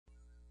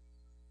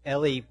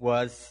Ellie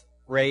was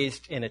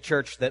raised in a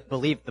church that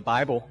believed the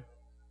Bible.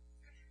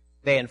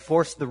 They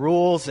enforced the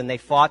rules and they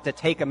fought to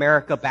take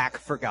America back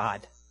for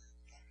God.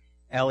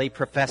 Ellie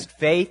professed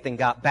faith and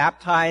got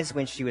baptized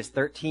when she was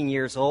 13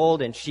 years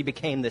old, and she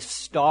became the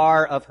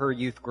star of her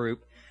youth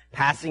group,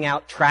 passing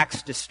out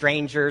tracts to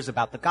strangers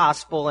about the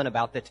gospel and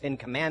about the Ten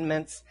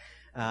Commandments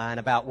and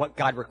about what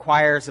God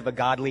requires of a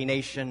godly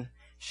nation.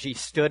 She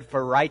stood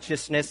for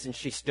righteousness and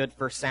she stood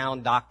for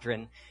sound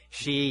doctrine.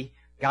 She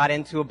got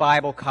into a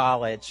Bible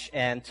college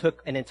and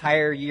took an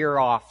entire year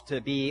off to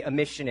be a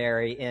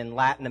missionary in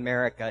Latin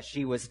America.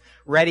 She was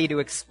ready to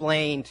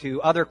explain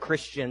to other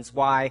Christians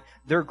why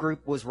their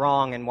group was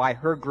wrong and why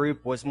her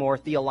group was more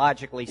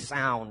theologically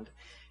sound.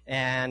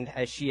 And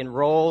as she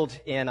enrolled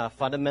in a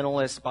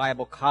fundamentalist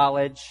Bible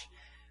college,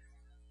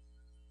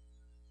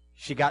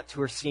 she got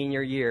to her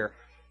senior year.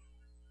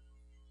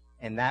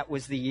 And that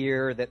was the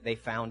year that they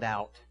found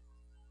out.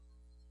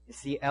 You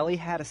see, Ellie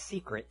had a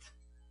secret.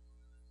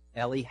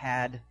 Ellie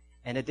had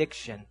an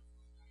addiction.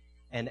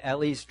 And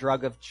Ellie's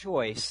drug of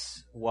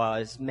choice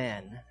was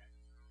men,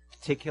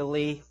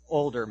 particularly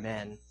older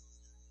men,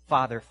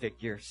 father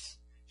figures.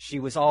 She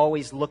was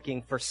always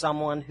looking for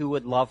someone who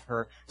would love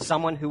her,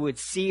 someone who would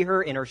see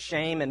her in her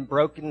shame and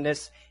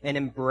brokenness and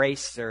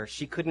embrace her.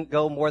 She couldn't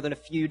go more than a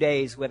few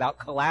days without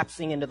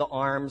collapsing into the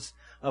arms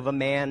of a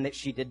man that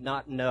she did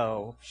not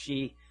know.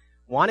 She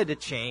wanted to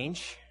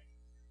change,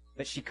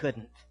 but she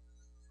couldn't.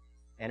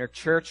 And her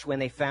church, when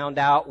they found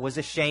out, was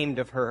ashamed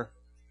of her.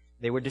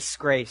 They were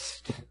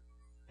disgraced.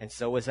 And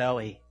so was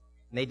Ellie.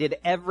 And they did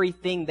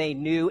everything they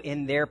knew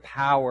in their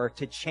power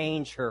to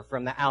change her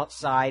from the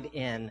outside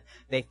in.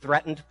 They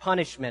threatened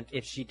punishment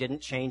if she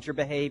didn't change her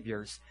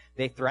behaviors.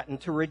 They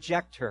threatened to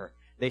reject her.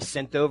 They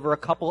sent over a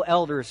couple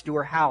elders to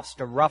her house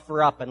to rough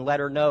her up and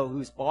let her know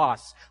who's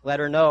boss, let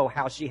her know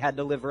how she had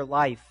to live her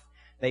life.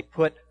 They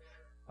put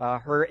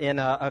her in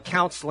a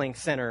counseling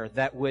center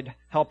that would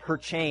help her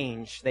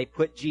change. They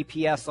put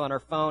GPS on her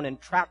phone and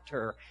tracked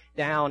her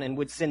down and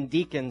would send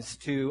deacons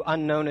to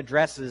unknown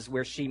addresses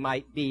where she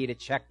might be to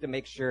check to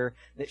make sure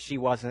that she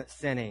wasn't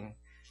sinning.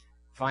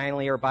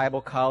 Finally, her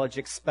Bible college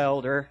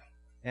expelled her,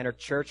 and her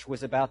church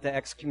was about to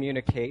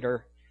excommunicate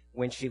her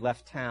when she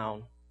left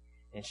town.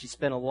 And she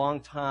spent a long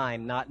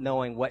time not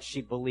knowing what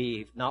she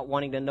believed, not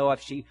wanting to know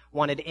if she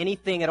wanted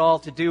anything at all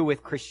to do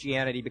with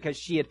Christianity, because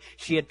she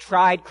had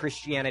tried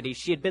Christianity.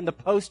 She had been the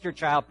poster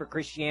child for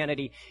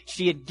Christianity.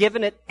 She had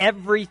given it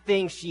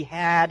everything she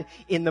had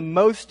in the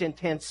most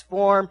intense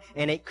form,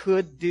 and it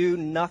could do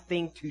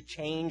nothing to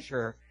change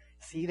her.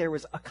 See, there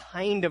was a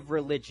kind of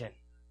religion,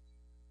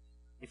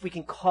 if we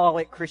can call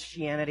it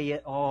Christianity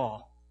at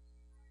all,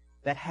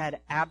 that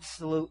had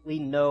absolutely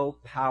no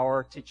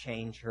power to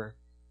change her.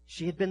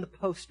 She had been the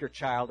poster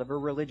child of a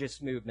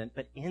religious movement,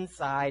 but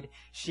inside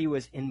she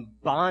was in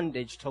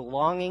bondage to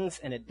longings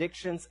and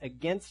addictions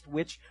against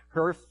which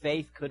her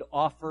faith could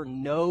offer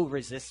no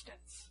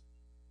resistance.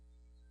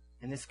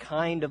 And this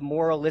kind of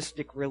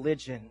moralistic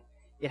religion,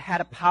 it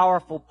had a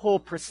powerful pull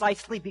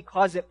precisely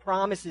because it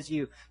promises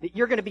you that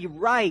you're going to be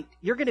right,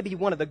 you're going to be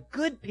one of the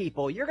good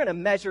people, you're going to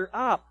measure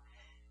up.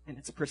 And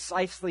it's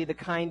precisely the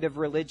kind of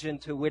religion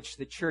to which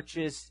the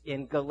churches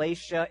in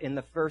Galatia in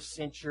the first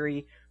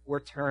century were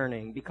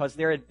turning, because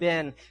there had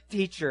been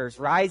teachers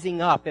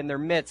rising up in their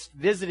midst,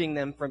 visiting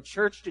them from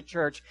church to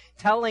church,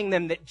 telling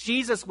them that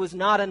Jesus was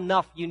not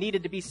enough. You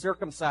needed to be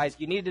circumcised.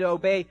 You needed to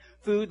obey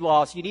food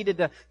laws. You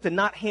needed to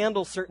not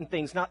handle certain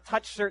things, not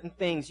touch certain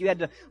things. You had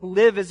to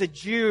live as a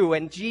Jew,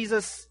 and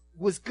Jesus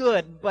was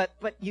good, but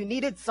you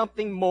needed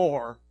something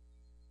more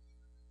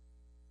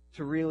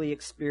to really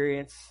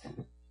experience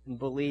and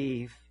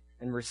believe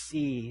and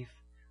receive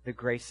the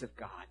grace of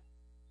God.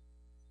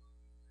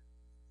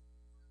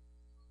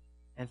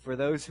 And for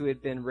those who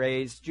had been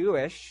raised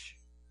Jewish,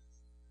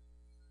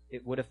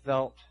 it would have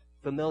felt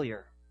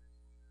familiar,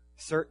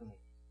 certain,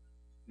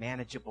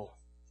 manageable.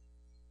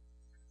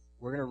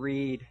 We're going to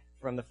read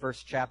from the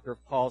first chapter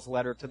of Paul's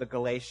letter to the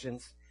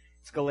Galatians.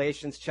 It's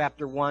Galatians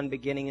chapter 1,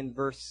 beginning in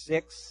verse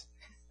 6,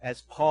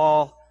 as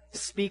Paul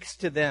speaks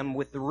to them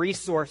with the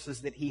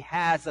resources that he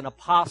has as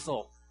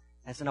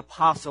an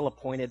apostle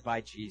appointed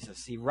by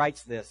Jesus. He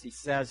writes this. He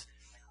says,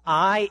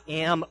 "I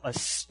am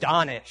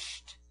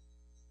astonished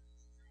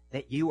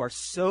that you are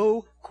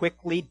so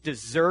quickly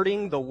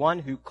deserting the one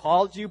who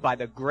called you by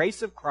the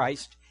grace of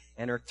Christ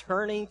and are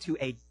turning to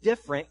a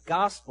different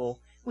gospel,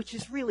 which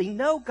is really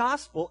no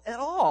gospel at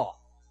all.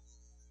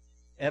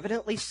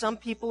 Evidently, some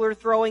people are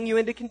throwing you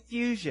into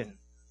confusion.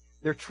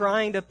 They're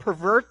trying to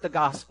pervert the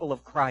gospel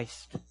of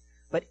Christ.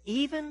 But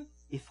even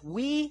if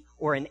we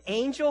or an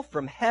angel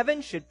from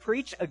heaven should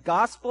preach a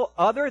gospel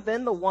other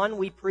than the one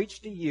we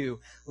preach to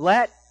you,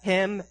 let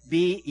him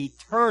be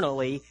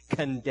eternally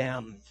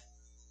condemned.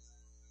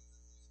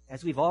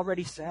 As we've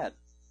already said,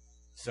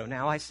 so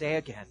now I say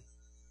again,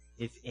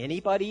 if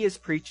anybody is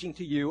preaching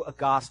to you a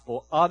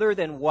gospel other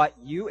than what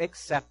you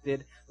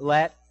accepted,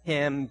 let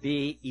him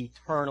be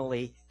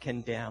eternally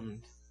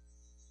condemned."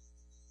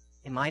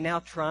 Am I now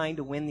trying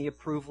to win the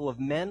approval of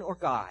men or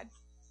God?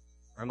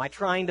 Or am I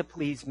trying to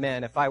please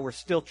men? If I were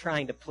still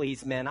trying to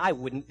please men, I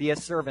wouldn't be a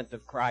servant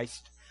of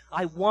Christ.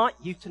 I want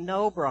you to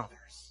know,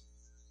 brothers,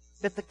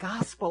 that the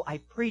gospel I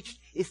preached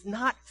is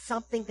not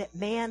something that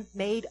man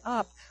made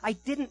up. I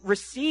didn't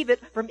receive it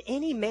from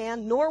any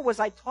man, nor was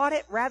I taught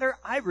it. Rather,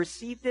 I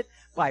received it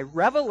by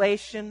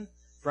revelation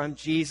from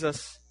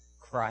Jesus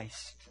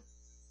Christ.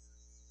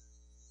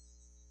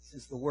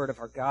 This is the word of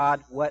our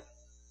God. What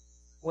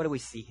do we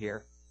see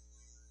here?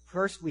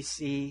 First, we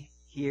see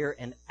here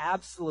an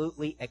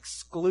absolutely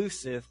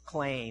exclusive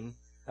claim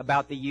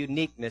about the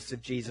uniqueness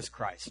of Jesus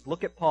Christ.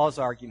 Look at Paul's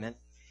argument.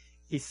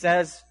 He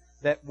says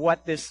that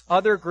what this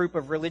other group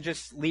of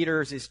religious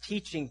leaders is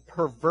teaching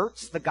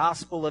perverts the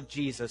gospel of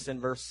Jesus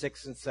in verse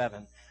 6 and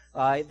 7.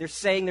 They're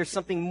saying there's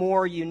something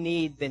more you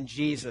need than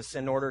Jesus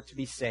in order to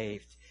be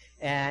saved.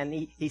 And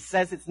he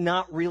says it's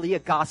not really a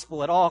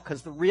gospel at all,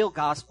 because the real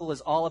gospel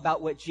is all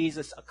about what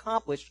Jesus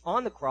accomplished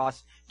on the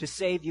cross to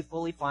save you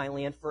fully,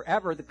 finally, and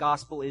forever. The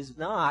gospel is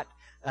not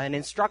an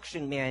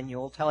instruction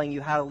manual telling you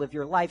how to live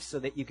your life so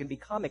that you can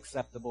become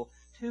acceptable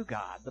to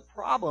God. The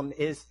problem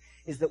is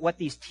that what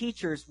these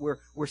teachers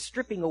were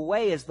stripping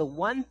away is the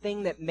one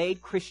thing that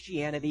made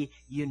Christianity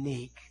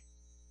unique.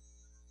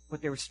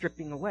 What they were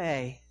stripping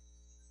away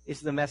is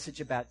the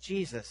message about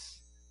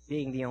Jesus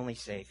being the only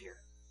Savior.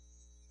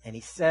 And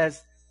he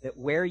says that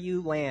where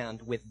you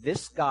land with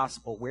this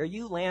gospel, where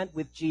you land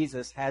with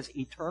Jesus, has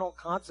eternal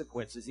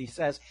consequences. He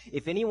says,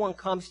 if anyone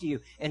comes to you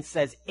and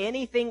says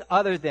anything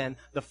other than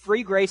the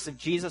free grace of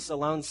Jesus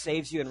alone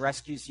saves you and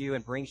rescues you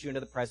and brings you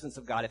into the presence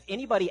of God, if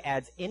anybody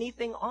adds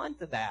anything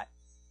onto that,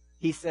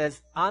 he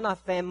says,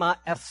 anathema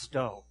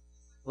esto.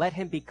 Let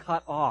him be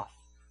cut off.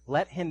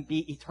 Let him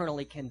be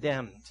eternally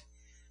condemned.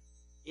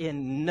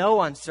 In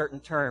no uncertain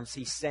terms,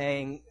 he's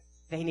saying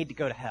they need to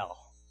go to hell.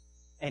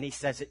 And he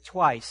says it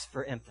twice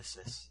for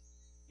emphasis.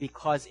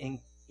 Because in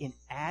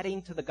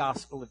adding to the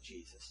gospel of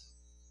Jesus,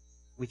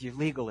 with your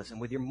legalism,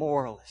 with your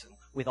moralism,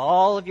 with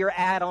all of your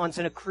add-ons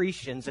and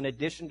accretions in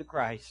addition to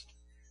Christ,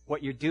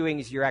 what you're doing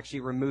is you're actually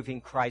removing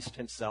Christ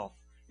himself.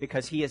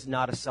 Because he is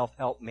not a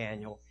self-help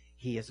manual.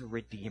 He is a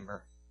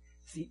redeemer.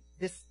 See,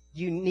 this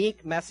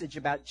unique message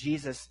about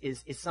Jesus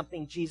is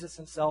something Jesus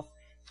himself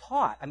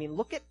taught. I mean,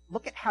 look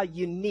at how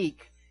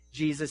unique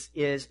Jesus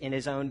is in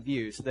his own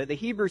views. The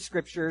Hebrew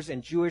scriptures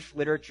and Jewish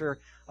literature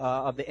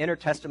of the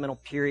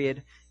intertestamental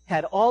period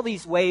had all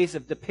these ways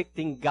of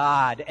depicting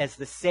God as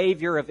the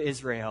Savior of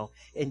Israel.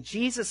 And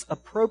Jesus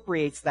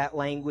appropriates that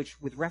language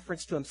with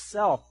reference to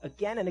himself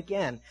again and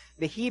again.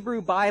 The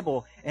Hebrew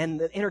Bible and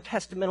the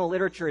intertestamental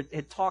literature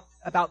had talked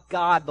about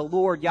God, the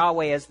Lord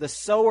Yahweh, as the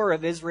sower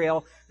of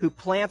Israel who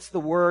plants the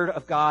word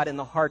of God in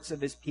the hearts of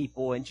his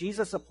people. And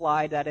Jesus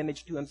applied that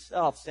image to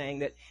himself, saying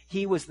that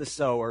he was the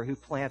sower who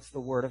plants the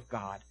word of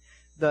God.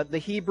 The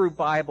Hebrew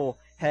Bible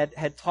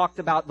had talked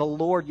about the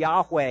Lord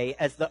Yahweh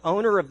as the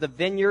owner of the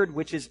vineyard,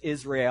 which is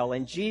Israel.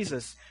 And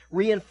Jesus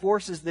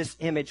reinforces this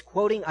image,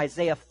 quoting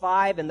Isaiah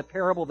 5 in the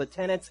parable of the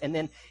tenants, and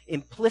then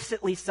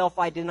implicitly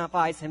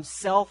self-identifies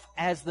himself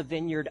as the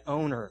vineyard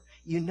owner.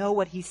 You know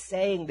what he's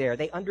saying there.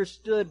 They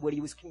understood what he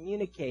was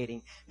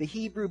communicating. The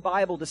Hebrew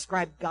Bible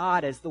described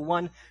God as the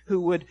one who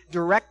would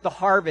direct the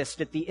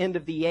harvest at the end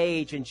of the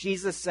age. And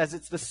Jesus says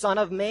it's the Son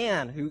of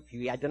Man, who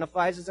he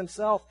identifies as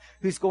himself,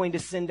 who's going to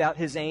send out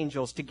his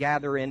angels to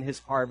gather in his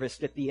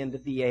harvest at the end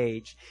of the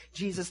age.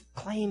 Jesus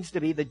claims to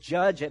be the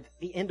judge at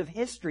the end of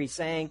history,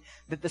 saying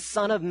that the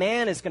Son of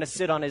Man is going to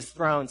sit on his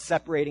throne,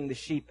 separating the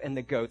sheep and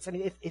the goats. I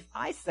mean, if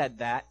I said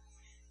that,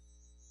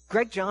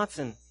 Greg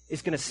Johnson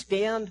is going to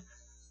stand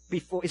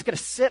he's going to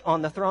sit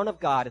on the throne of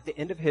God at the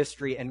end of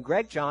history, and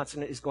Greg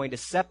Johnson is going to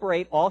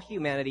separate all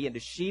humanity into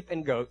sheep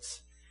and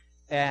goats.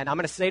 And I'm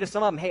going to say to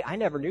some of them, hey, I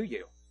never knew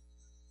you.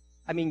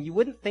 I mean, you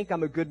wouldn't think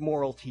I'm a good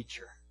moral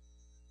teacher.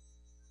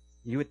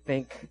 You would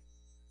think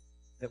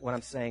that what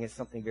I'm saying is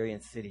something very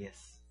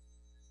insidious.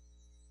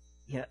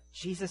 Yeah,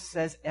 Jesus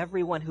says,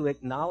 everyone who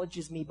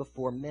acknowledges me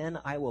before men,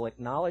 I will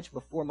acknowledge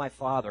before my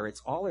Father.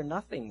 It's all or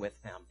nothing with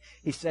him.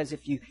 He says,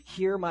 if you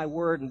hear my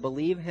word and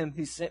believe him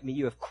who sent me,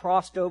 you have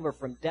crossed over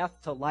from death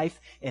to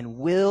life and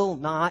will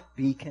not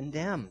be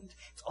condemned.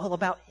 It's all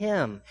about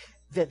him.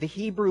 The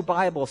Hebrew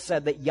Bible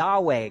said that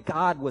Yahweh,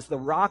 God, was the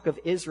rock of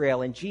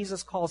Israel, and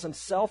Jesus calls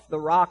himself the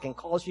rock and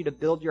calls you to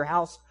build your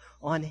house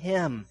on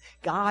him.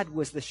 God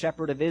was the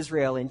shepherd of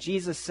Israel, and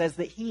Jesus says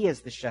that he is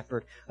the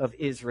shepherd of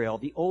Israel.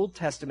 The Old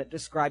Testament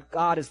described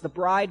God as the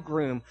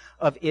bridegroom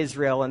of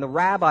Israel, and the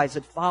rabbis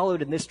had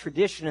followed in this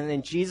tradition, and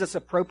then Jesus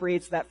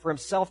appropriates that for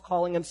himself,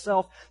 calling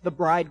himself the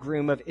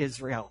bridegroom of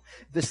Israel.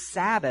 The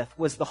Sabbath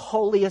was the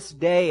holiest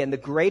day and the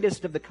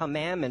greatest of the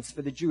commandments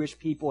for the Jewish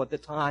people at the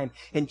time,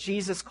 and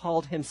Jesus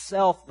called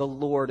himself the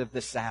Lord of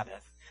the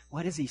Sabbath.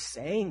 What is he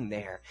saying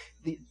there?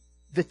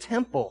 The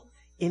temple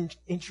in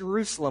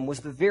Jerusalem was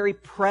the very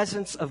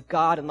presence of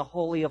God in the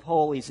Holy of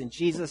Holies. And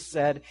Jesus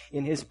said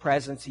in his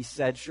presence, he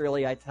said,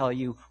 surely I tell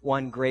you,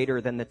 one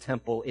greater than the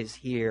temple is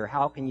here.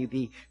 How can you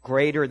be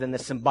greater than the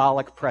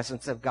symbolic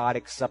presence of God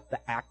except the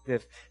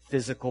active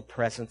physical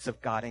presence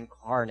of God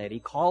incarnate. He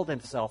called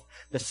himself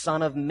the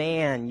Son of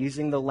Man,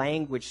 using the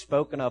language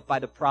spoken of by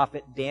the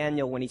prophet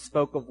Daniel when he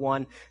spoke of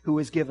one who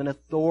was given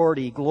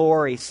authority,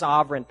 glory,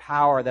 sovereign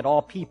power, that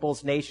all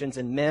peoples, nations,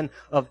 and men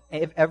of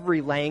every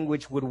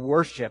language would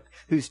worship,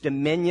 whose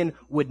dominion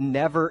would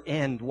never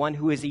end, one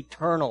who is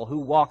eternal, who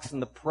walks in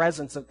the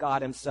presence of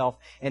God himself,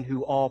 and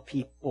who all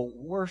people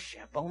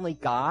worship. Only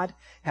God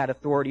had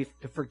authority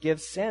to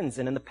forgive sins.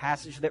 And in the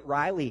passage that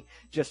Riley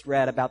just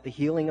read about the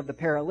healing of the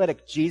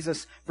paralytic,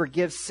 Jesus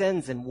forgives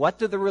sins. And what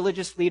do the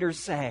religious leaders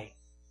say?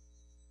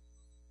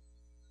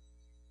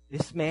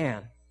 This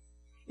man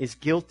is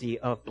guilty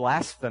of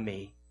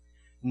blasphemy.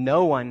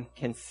 No one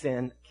can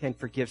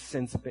forgive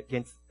sins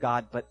against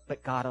God,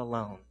 but God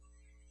alone.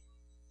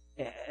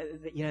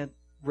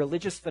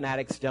 Religious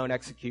fanatics don't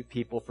execute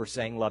people for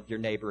saying love your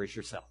neighbor as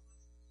yourself.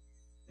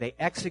 They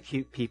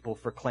execute people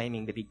for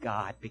claiming to be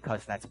God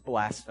because that's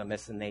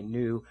blasphemous, and they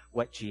knew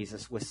what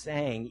Jesus was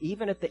saying.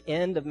 Even at the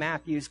end of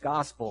Matthew's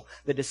gospel,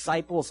 the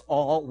disciples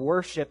all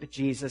worship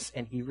Jesus,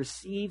 and he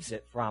receives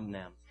it from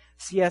them.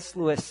 C.S.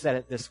 Lewis said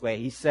it this way.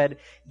 He said,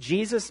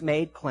 Jesus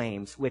made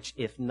claims which,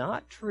 if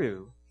not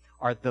true,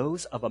 are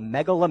those of a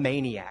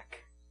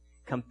megalomaniac,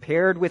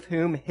 compared with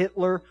whom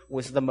Hitler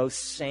was the most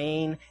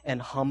sane and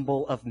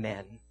humble of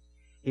men.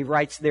 He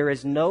writes, there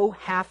is no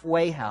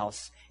halfway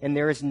house, and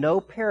there is no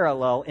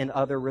parallel in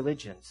other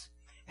religions.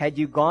 Had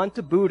you gone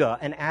to Buddha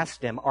and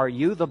asked him, are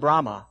you the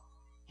Brahma?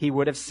 He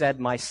would have said,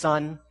 my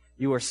son,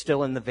 you are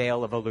still in the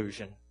veil of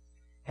illusion.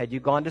 Had you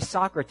gone to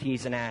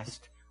Socrates and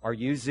asked, are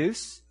you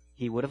Zeus?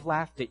 He would have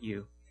laughed at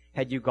you.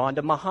 Had you gone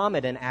to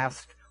Muhammad and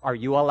asked, are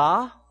you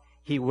Allah?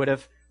 He would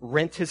have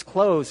rent his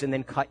clothes and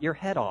then cut your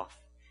head off.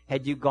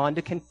 Had you gone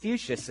to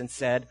Confucius and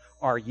said,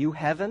 are you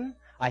heaven?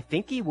 I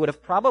think he would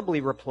have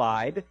probably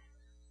replied,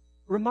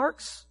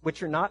 remarks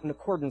which are not in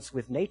accordance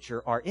with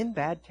nature are in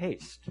bad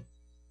taste.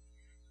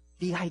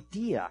 The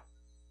idea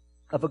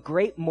of a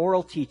great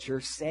moral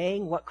teacher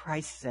saying what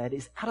Christ said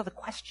is out of the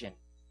question.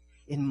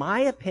 In my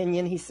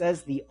opinion, he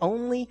says the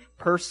only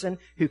person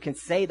who can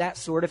say that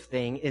sort of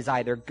thing is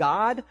either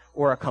God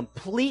or a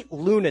complete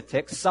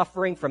lunatic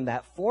suffering from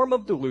that form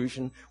of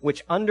delusion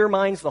which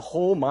undermines the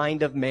whole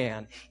mind of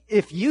man.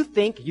 If you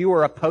think you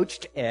are a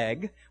poached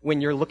egg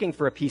when you're looking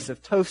for a piece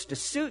of toast to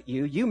suit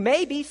you, you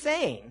may be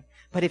sane.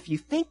 But if you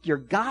think you're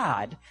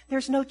God,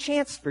 there's no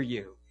chance for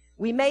you.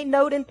 We may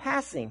note in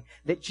passing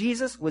that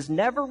Jesus was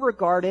never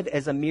regarded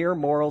as a mere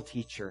moral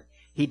teacher.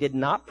 He did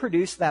not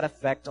produce that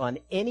effect on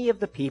any of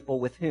the people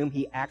with whom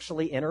he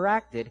actually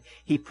interacted.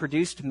 He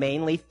produced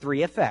mainly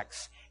three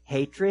effects: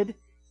 hatred,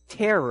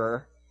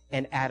 terror,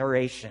 and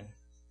adoration.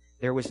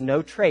 There was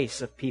no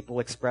trace of people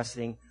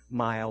expressing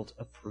mild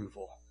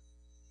approval.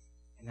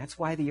 And that's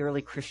why the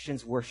early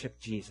Christians worshiped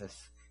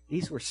Jesus.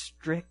 These were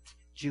strict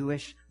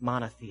Jewish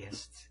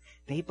monotheists.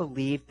 They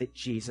believed that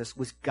Jesus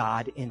was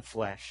God in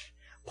flesh.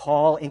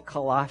 Paul in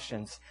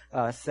Colossians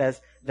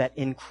says that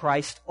in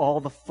Christ all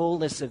the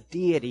fullness of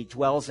deity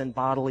dwells in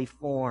bodily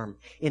form.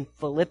 In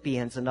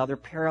Philippians, another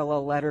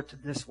parallel letter to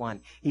this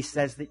one, he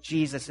says that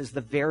Jesus is the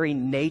very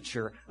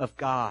nature of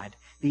God.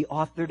 The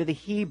author to the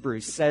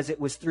Hebrews says it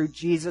was through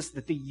Jesus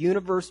that the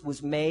universe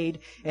was made,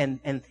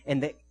 and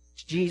that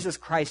Jesus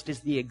Christ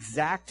is the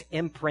exact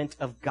imprint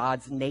of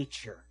God's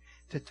nature.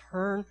 To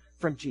turn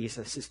from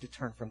Jesus is to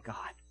turn from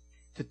God.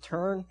 To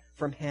turn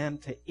from him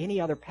to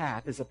any other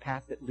path is a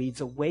path that leads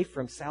away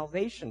from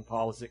salvation,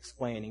 Paul is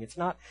explaining. It's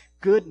not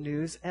good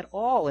news at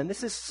all. And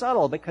this is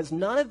subtle because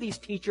none of these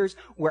teachers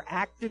were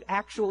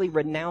actually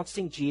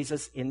renouncing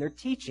Jesus in their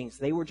teachings.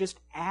 They were just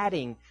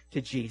adding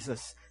to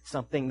Jesus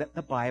something that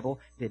the Bible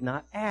did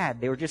not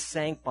add. They were just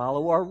saying,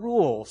 follow our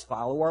rules,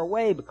 follow our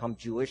way, become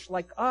Jewish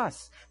like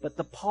us. But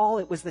to Paul,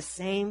 it was the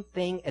same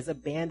thing as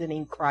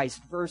abandoning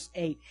Christ. Verse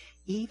 8,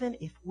 even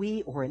if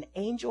we or an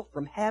angel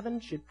from heaven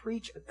should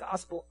preach a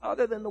gospel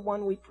other than the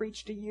one we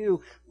preach to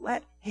you,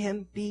 let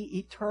him be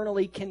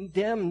eternally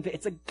condemned.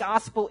 It's a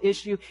gospel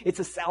issue. It's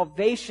a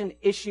salvation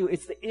issue.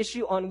 It's the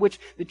issue on which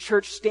the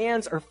church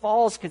stands or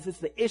falls because it's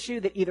the issue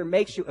that either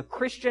makes you a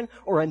Christian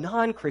or a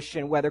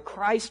non-Christian, whether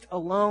Christ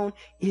alone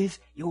is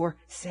your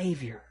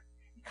Savior.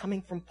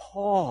 Coming from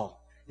Paul,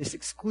 this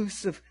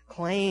exclusive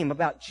claim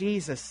about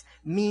Jesus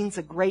means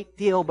a great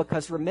deal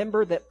because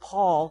remember that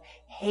Paul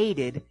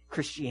hated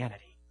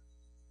Christianity.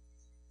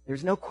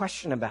 There's no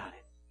question about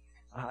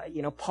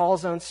it.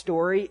 Paul's own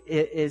story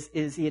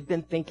is he had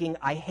been thinking,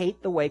 I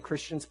hate the way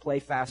Christians play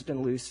fast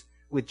and loose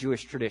with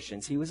Jewish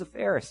traditions. He was a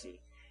Pharisee.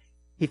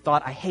 He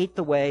thought, I hate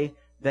the way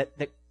that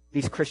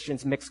these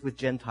Christians mix with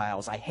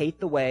Gentiles. I hate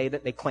the way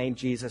that they claim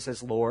Jesus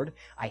as Lord.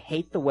 I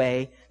hate the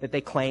way that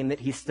they claim that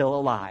he's still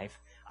alive.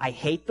 I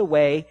hate the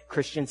way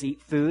Christians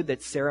eat food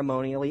that's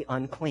ceremonially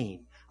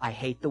unclean. I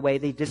hate the way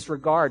they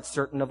disregard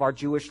certain of our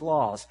Jewish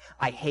laws.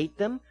 I hate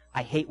them.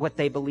 I hate what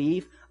they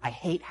believe. I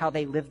hate how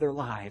they live their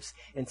lives.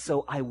 And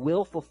so I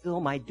will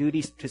fulfill my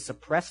duties to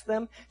suppress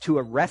them, to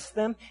arrest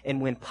them,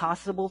 and when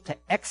possible, to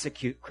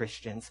execute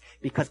Christians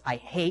because I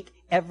hate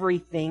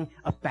everything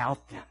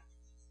about them.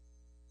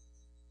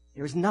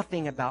 There was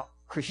nothing about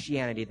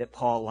Christianity that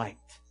Paul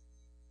liked.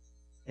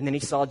 And then he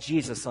saw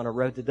Jesus on a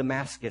road to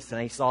Damascus, and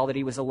he saw that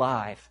he was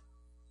alive.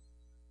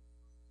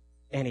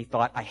 And he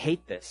thought, I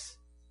hate this,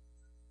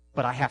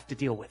 but I have to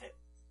deal with it.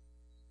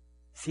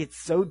 See, it's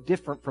so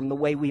different from the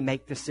way we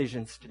make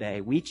decisions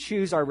today. We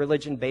choose our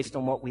religion based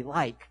on what we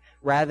like,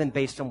 rather than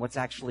based on what's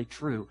actually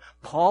true.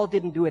 Paul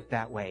didn't do it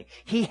that way.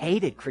 He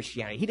hated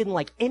Christianity. He didn't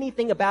like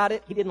anything about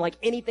it. He didn't like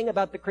anything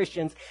about the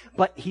Christians,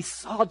 but he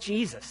saw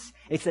Jesus.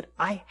 And he said,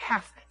 I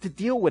have to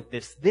deal with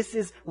this. This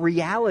is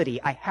reality.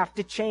 I have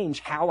to change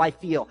how I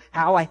feel,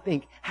 how I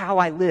think, how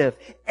I live.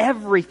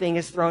 Everything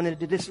is thrown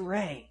into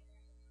disarray.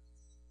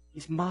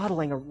 He's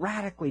modeling a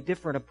radically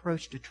different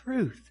approach to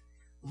truth,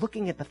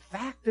 looking at the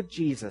fact of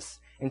Jesus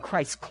and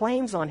Christ's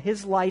claims on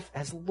his life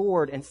as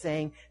Lord and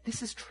saying,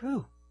 this is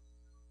true.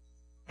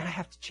 And I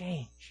have to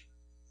change.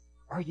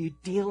 Are you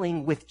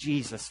dealing with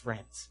Jesus,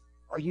 friends?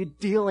 Are you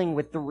dealing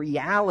with the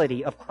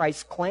reality of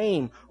Christ's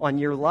claim on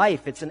your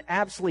life? It's an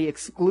absolutely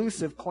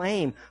exclusive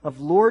claim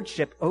of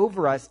lordship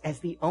over us as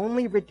the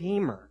only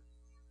Redeemer.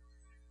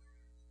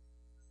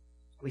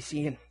 We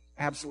see an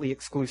absolutely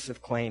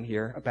exclusive claim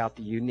here about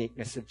the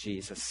uniqueness of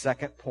Jesus.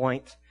 Second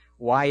point,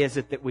 why is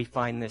it that we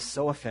find this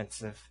so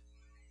offensive?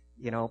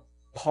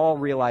 Paul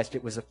realized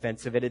it was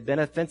offensive. It had been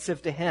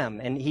offensive to him.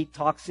 And he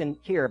talks in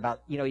here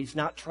about, he's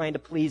not trying to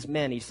please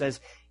men. He says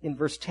in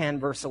verse 10,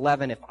 verse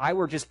 11, if I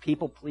were just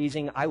people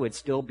pleasing, I would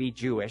still be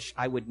Jewish.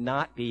 I would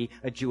not be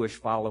a Jewish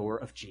follower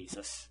of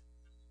Jesus.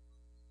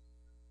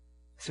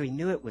 So he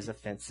knew it was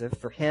offensive.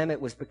 For him, it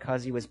was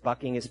because he was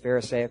bucking his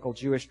Pharisaical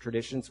Jewish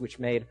traditions, which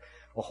made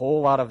a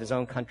whole lot of his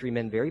own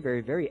countrymen very, very,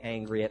 very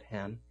angry at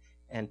him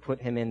and put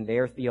him in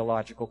their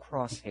theological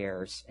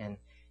crosshairs. And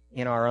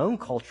in our own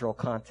cultural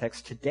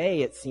context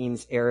today, it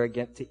seems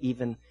arrogant to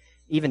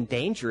even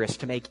dangerous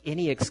to make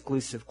any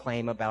exclusive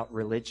claim about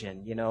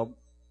religion.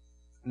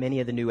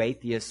 Many of the new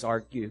atheists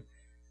argued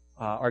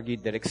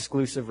that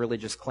exclusive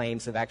religious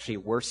claims have actually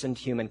worsened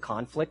human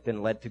conflict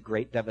and led to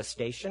great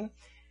devastation.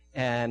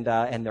 And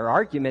their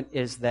argument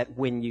is that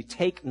when you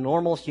take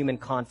normal human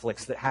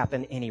conflicts that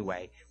happen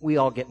anyway, we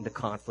all get into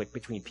conflict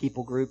between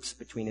people groups,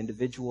 between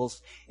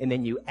individuals, and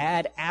then you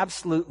add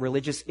absolute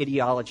religious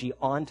ideology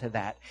onto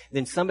that,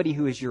 then somebody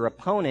who is your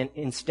opponent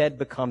instead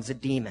becomes a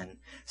demon.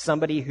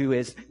 Somebody who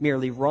is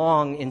merely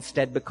wrong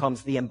instead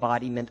becomes the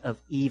embodiment of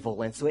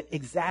evil. And so it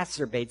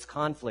exacerbates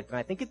conflict. And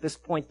I think at this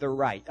point they're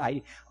right.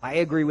 I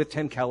agree with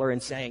Tim Keller in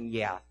saying,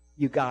 yeah,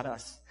 you got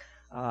us.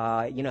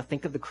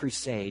 Think of the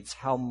Crusades,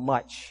 how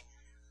much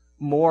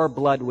more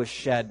blood was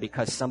shed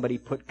because somebody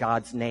put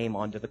God's name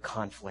onto the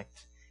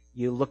conflict.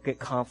 You look at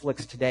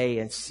conflicts today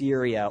in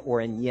Syria or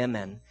in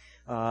Yemen,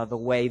 the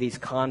way these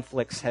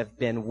conflicts have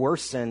been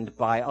worsened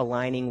by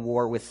aligning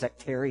war with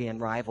sectarian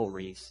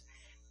rivalries.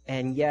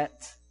 And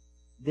yet,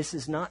 this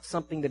is not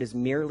something that is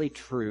merely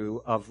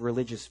true of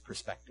religious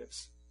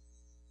perspectives.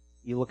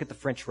 You look at the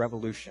French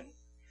Revolution,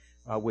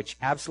 which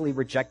absolutely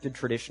rejected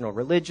traditional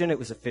religion. It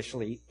was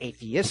officially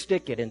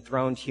atheistic. It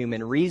enthroned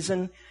human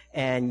reason.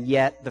 And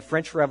yet the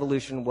French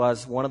Revolution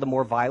was one of the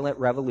more violent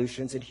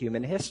revolutions in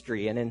human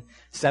history. And in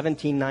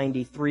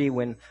 1793,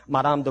 when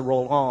Madame de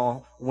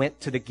Roland went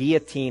to the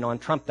guillotine on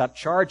trumped-up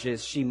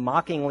charges, she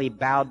mockingly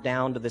bowed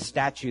down to the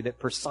statue that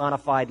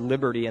personified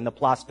liberty in the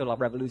Place de la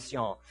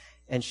Révolution.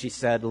 And she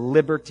said,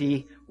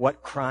 "Liberty,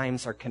 what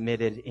crimes are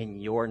committed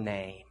in your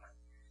name?"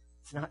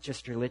 It's not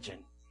just religion.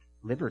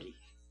 Liberty.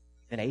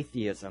 And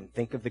atheism.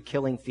 Think of the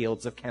killing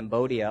fields of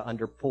Cambodia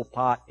under Pol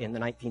Pot in the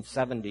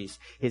 1970s.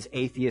 His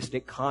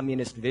atheistic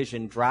communist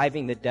vision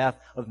driving the death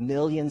of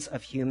millions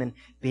of human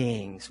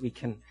beings. We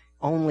can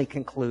only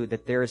conclude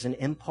that there is an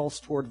impulse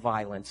toward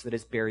violence that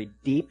is buried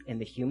deep in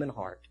the human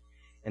heart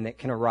and that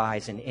can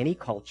arise in any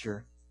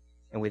culture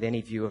and with any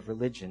view of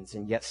religions.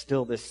 And yet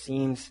still this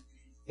seems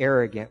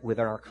arrogant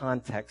within our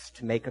context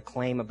to make a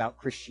claim about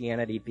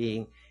Christianity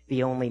being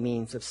the only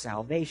means of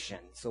salvation.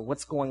 So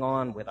what's going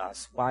on with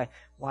us? Why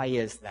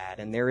is that?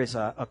 And there is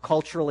a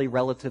culturally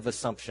relative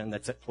assumption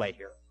that's at play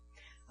here.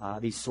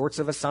 These sorts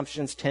of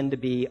assumptions tend to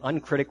be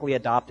uncritically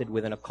adopted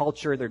within a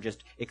culture. They're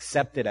just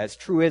accepted as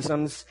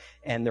truisms,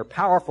 and they're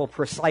powerful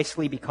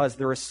precisely because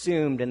they're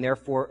assumed and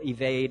therefore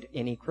evade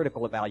any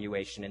critical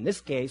evaluation. In this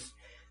case,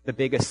 the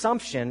big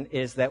assumption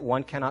is that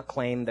one cannot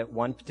claim that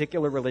one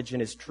particular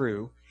religion is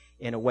true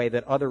in a way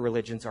that other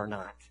religions are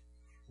not.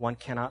 One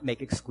cannot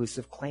make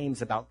exclusive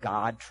claims about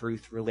God,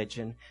 truth,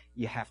 religion.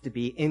 You have to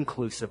be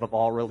inclusive of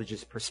all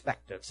religious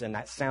perspectives. And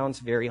that sounds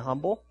very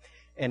humble,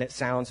 and it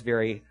sounds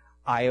very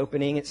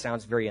eye-opening. It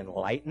sounds very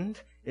enlightened.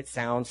 It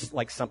sounds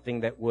like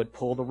something that would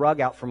pull the rug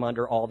out from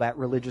under all that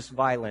religious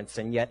violence.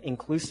 And yet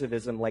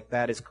inclusivism like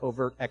that is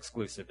covert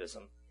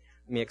exclusivism.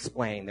 Let me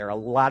explain. There are a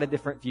lot of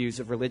different views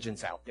of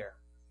religions out there.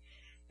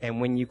 And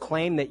when you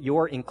claim that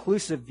your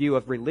inclusive view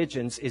of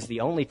religions is the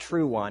only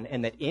true one,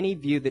 and that any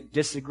view that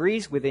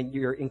disagrees within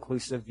your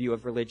inclusive view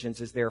of religions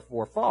is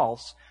therefore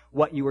false,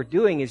 what you are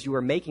doing is you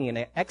are making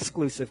an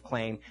exclusive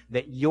claim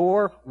that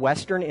your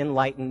Western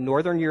enlightened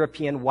Northern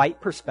European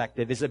white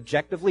perspective is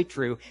objectively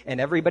true,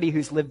 and everybody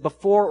who's lived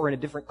before or in a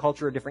different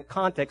culture or different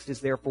context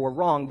is therefore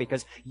wrong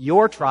because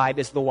your tribe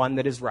is the one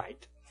that is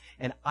right.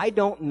 And I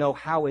don't know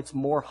how it's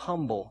more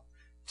humble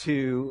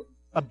to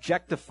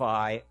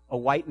objectify a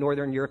white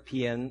Northern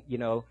European,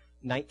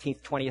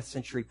 19th, 20th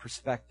century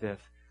perspective.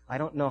 I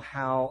don't know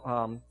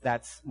how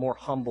that's more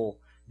humble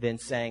than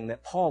saying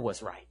that Paul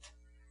was right.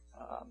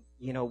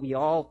 We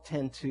all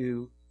tend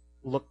to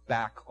look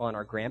back on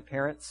our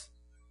grandparents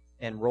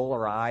and roll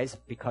our eyes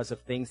because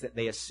of things that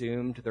they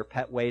assumed, their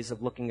pet ways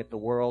of looking at the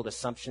world,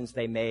 assumptions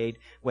they made,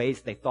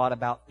 ways they thought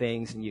about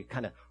things, and you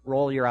kind of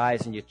roll your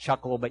eyes and you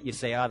chuckle, but you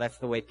say, that's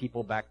the way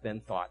people back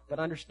then thought. But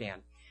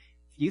understand,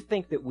 if you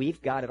think that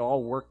we've got it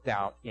all worked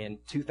out in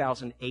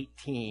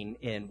 2018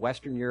 in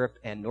Western Europe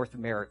and North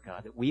America,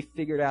 that we've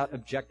figured out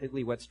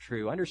objectively what's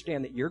true,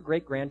 understand that your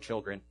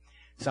great-grandchildren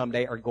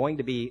someday are going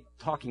to be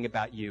talking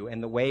about you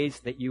and the ways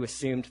that you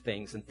assumed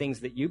things and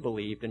things that you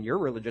believed and your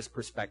religious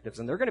perspectives,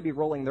 and they're going to be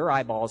rolling their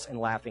eyeballs and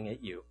laughing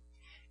at you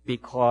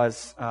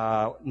because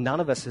none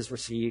of us has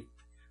received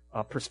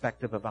a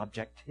perspective of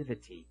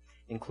objectivity.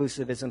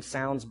 Inclusivism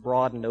sounds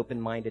broad and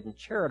open-minded and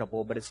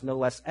charitable, but it's no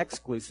less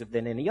exclusive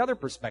than any other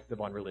perspective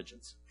on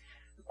religions.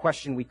 The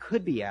question we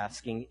could be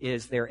asking,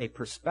 is there a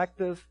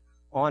perspective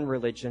on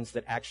religions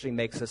that actually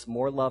makes us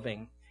more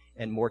loving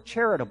and more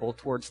charitable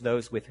towards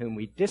those with whom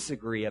we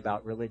disagree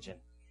about religion?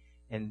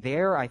 And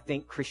there, I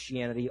think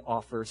Christianity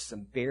offers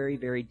some very,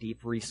 very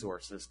deep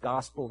resources,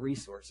 gospel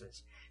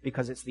resources,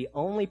 because it's the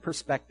only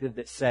perspective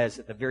that says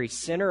at the very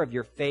center of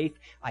your faith,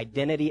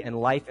 identity, and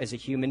life as a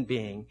human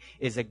being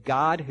is a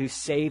God who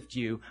saved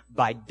you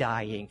by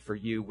dying for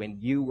you when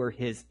you were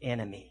his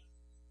enemy.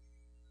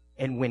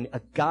 And when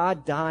a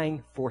God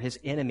dying for his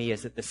enemy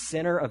is at the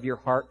center of your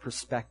heart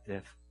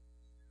perspective,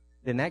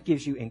 then that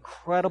gives you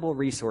incredible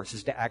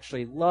resources to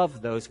actually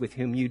love those with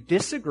whom you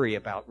disagree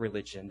about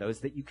religion,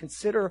 those that you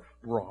consider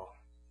wrong.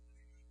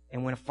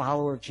 And when a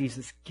follower of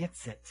Jesus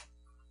gets it,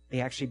 they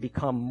actually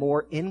become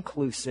more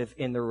inclusive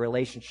in their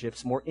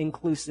relationships, more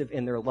inclusive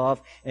in their love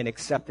and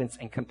acceptance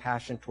and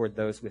compassion toward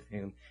those with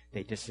whom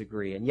they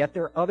disagree. And yet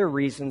there are other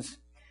reasons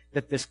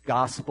that this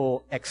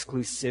gospel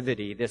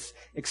exclusivity, this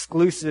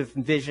exclusive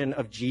vision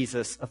of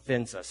Jesus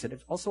offends us.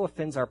 It also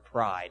offends our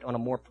pride on a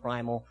more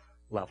primal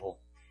level.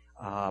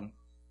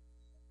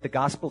 The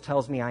gospel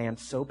tells me I am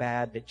so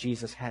bad that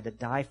Jesus had to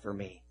die for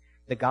me.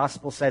 The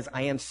gospel says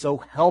I am so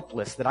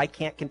helpless that I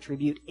can't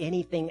contribute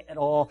anything at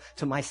all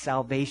to my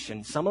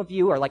salvation. Some of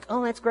you are like,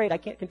 oh, that's great. I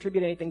can't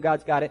contribute anything.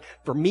 God's got it.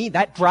 For me,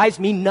 that drives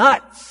me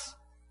nuts.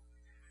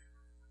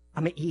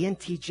 I'm an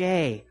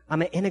ENTJ.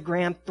 I'm an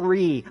Enneagram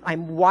 3.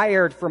 I'm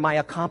wired for my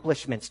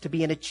accomplishments, to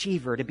be an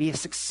achiever, to be a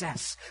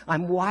success.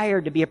 I'm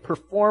wired to be a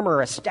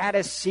performer, a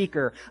status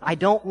seeker. I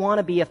don't want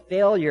to be a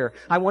failure.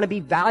 I want to be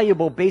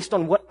valuable based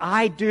on what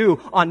I do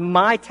on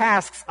my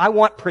tasks. I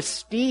want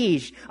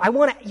prestige.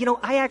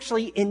 I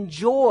actually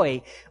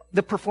enjoy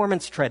the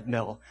performance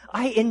treadmill.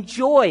 I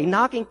enjoy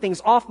knocking things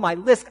off my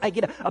list. I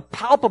get a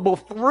palpable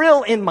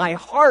thrill in my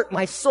heart.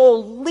 My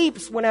soul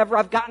leaps whenever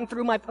I've gotten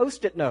through my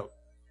Post-it note.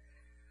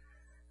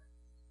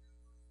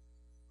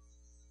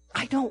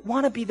 I don't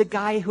want to be the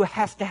guy who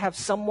has to have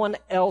someone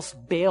else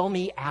bail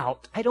me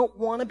out. I don't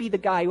want to be the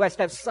guy who has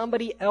to have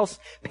somebody else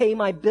pay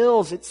my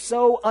bills. It's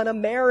so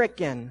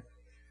un-American.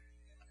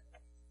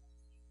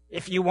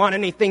 If you want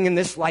anything in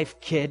this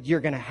life, kid, you're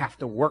going to have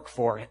to work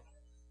for it.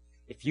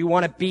 If you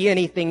want to be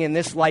anything in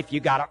this life, you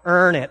got to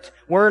earn it.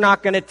 We're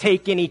not going to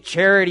take any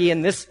charity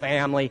in this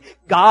family.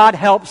 God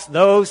helps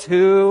those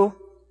who...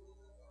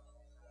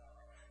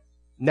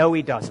 No,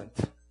 he doesn't.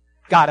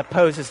 God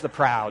opposes the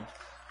proud.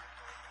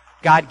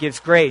 God gives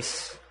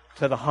grace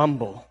to the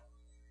humble.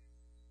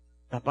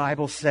 The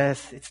Bible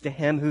says it's to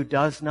him who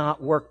does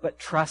not work but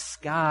trusts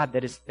God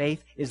that his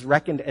faith is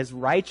reckoned as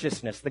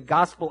righteousness. The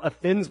gospel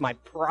offends my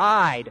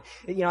pride.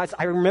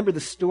 I remember the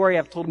story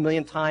I've told a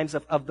million times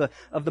of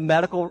the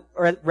medical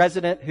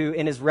resident who,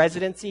 in his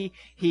residency,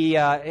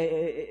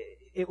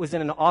 it was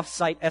in an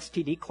off-site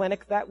STD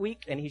clinic that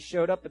week, and he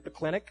showed up at the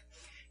clinic.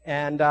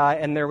 And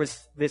there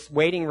was this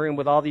waiting room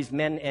with all these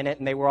men in it,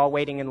 and they were all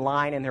waiting in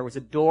line, and there was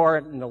a door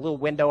and a little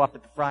window up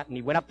at the front, and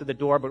he went up to the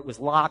door, but it was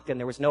locked, and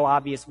there was no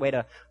obvious way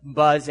to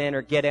buzz in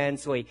or get in,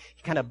 so he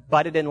kind of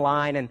butted in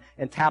line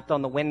and tapped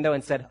on the window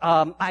and said,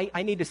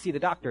 I need to see the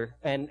doctor.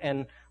 And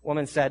a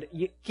woman said,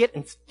 get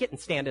and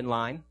stand in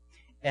line.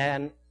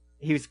 And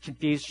he was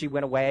confused. She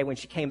went away. When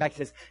she came back, she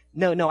says,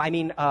 no,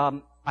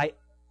 I'm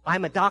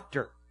a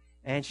doctor.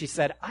 And she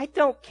said, I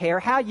don't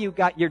care how you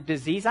got your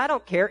disease. I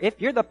don't care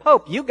if you're the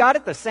Pope. You got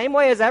it the same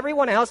way as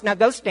everyone else. Now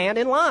go stand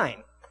in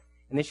line.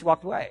 And then she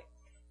walked away.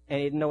 And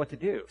he didn't know what to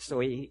do. So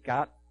he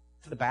got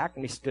to the back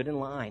and he stood in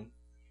line.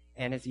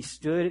 And as he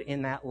stood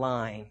in that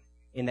line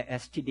in the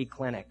STD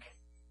clinic,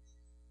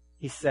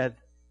 he said,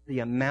 the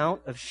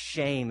amount of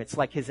shame, it's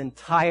like his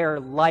entire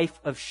life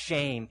of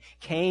shame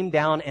came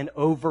down and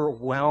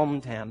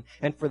overwhelmed him.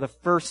 And for the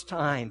first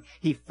time,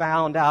 he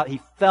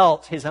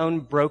felt his own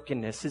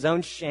brokenness, his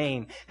own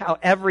shame, how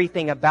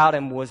everything about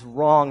him was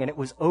wrong, and it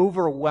was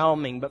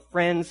overwhelming. But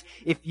friends,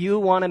 if you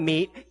want to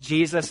meet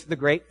Jesus, the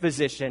great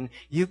physician,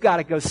 you've got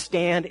to go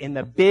stand in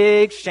the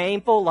big,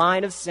 shameful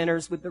line of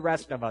sinners with the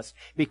rest of us,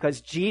 because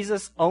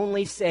Jesus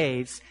only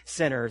saves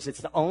sinners.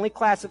 It's the only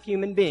class of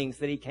human beings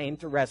that he came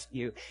to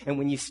rescue. And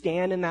when you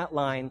stand in that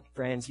line,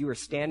 friends, you are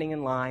standing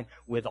in line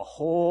with a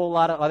whole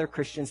lot of other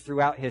Christians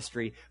throughout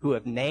history who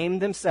have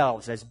named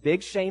themselves as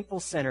big, shameful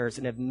sinners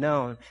and have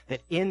known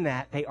that in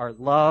that they are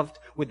loved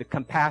with the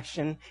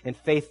compassion and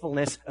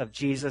faithfulness of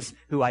Jesus,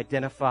 who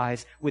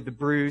identifies with the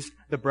bruised,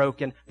 the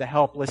broken, the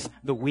helpless,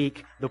 the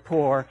weak, the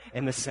poor,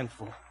 and the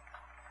sinful.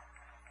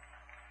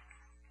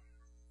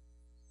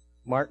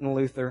 Martin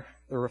Luther,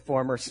 the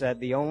reformer,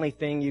 said, "The only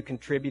thing you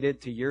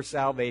contributed to your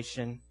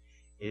salvation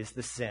is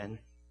the sin."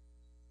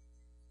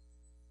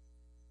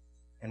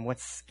 And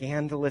what's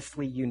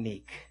scandalously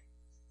unique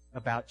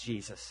about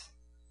Jesus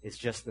is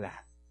just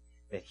that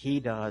he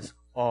does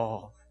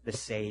all the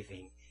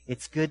saving.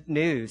 It's good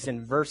news.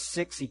 In verse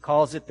 6, he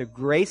calls it the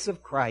grace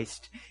of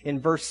Christ.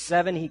 In verse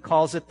 7, he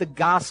calls it the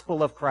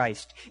gospel of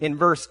Christ. In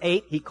verse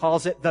 8, he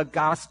calls it the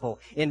gospel.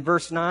 In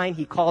verse 9,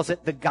 he calls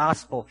it the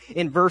gospel.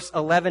 In verse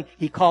 11,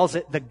 he calls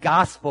it the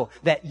gospel,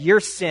 that your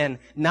sin,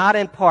 not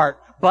in part,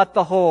 but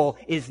the whole,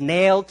 is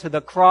nailed to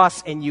the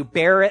cross and you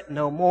bear it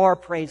no more.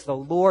 Praise the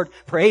Lord.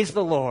 Praise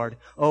the Lord,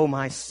 oh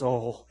my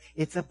soul.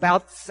 It's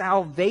about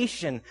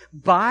salvation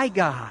by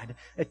God.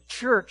 A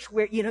church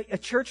where, a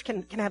church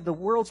can have the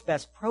world's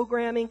best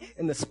programming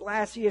and the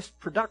splashiest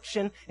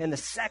production and the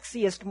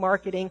sexiest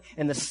marketing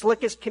and the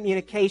slickest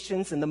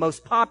communications and the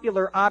most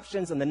popular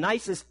options and the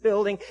nicest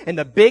building and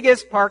the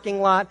biggest parking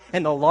lot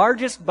and the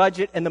largest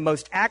budget and the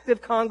most active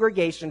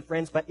congregation,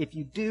 friends. But if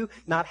you do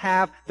not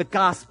have the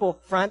gospel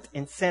front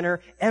and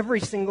center every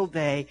single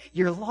day,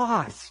 you're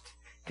lost.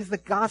 Because the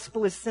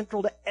gospel is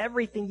central to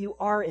everything you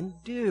are and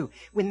do.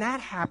 When that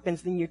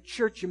happens, then your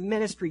church, your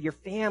ministry, your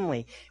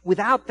family,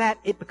 without that,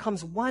 it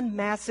becomes one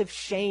massive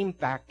shame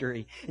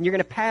factory. And you're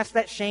going to pass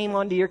that shame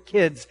on to your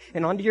kids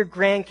and onto your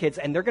grandkids,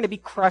 and they're going to be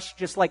crushed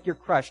just like you're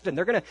crushed. And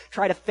they're going to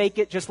try to fake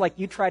it just like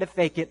you try to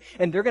fake it.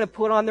 And they're going to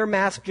put on their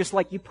mask just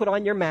like you put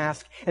on your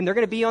mask. And they're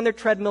going to be on their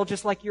treadmill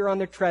just like you're on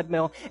their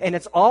treadmill. And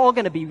it's all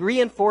going to be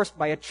reinforced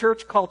by a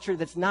church culture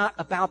that's not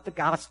about the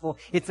gospel.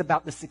 It's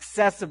about the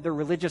success of the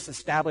religious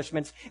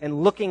establishments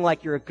and looking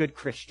like you're a good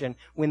Christian,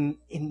 when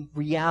in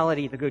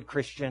reality the good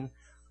Christian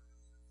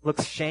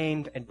looks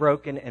shamed and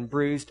broken and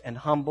bruised and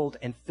humbled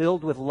and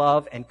filled with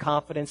love and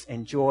confidence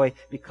and joy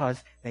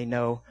because they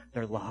know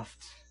they're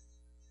loved.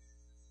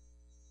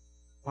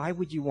 Why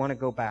would you want to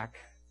go back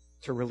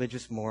to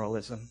religious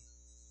moralism?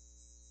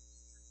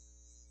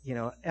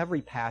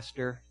 Every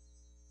pastor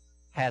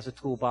has a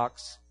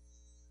toolbox,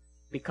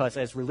 because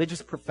as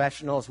religious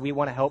professionals, we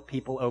want to help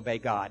people obey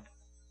God.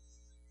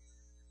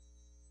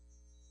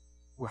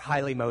 We're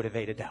highly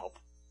motivated to help.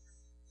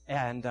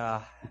 And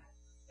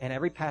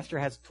every pastor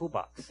has a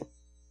toolbox.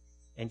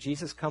 And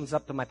Jesus comes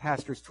up to my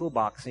pastor's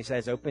toolbox and he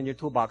says, "Open your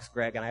toolbox,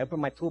 Greg." And I open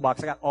my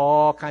toolbox. I got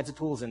all kinds of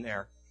tools in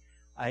there.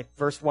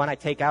 First one I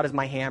take out is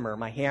my hammer.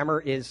 My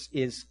hammer is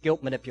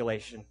guilt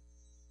manipulation.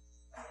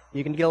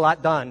 You can get a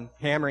lot done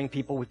hammering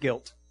people with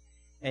guilt.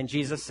 And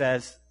Jesus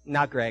says,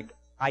 "Now, Greg,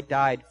 I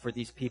died for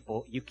these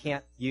people. You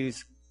can't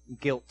use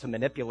guilt to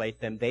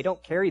manipulate them. They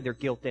don't carry their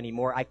guilt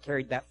anymore. I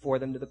carried that for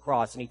them to the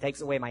cross." And he takes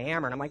away my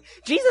hammer. And I'm like,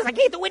 "Jesus, I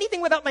can't do anything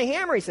without my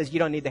hammer." He says, "You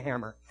don't need the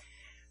hammer."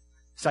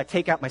 So I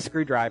take out my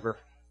screwdriver,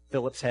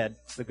 Phillips head.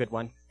 It's the good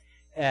one.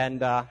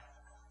 And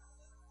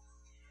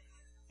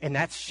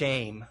that's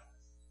shame.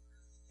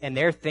 And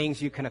there are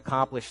things you can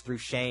accomplish through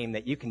shame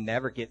that you can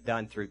never get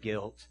done through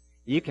guilt.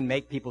 You can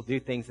make people do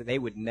things that they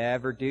would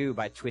never do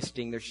by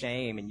twisting their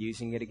shame and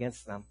using it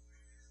against them.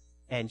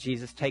 And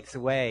Jesus takes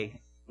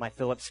away my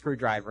Phillips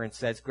screwdriver and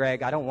says,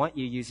 "Greg, I don't want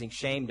you using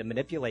shame to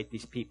manipulate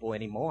these people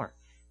anymore,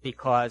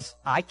 because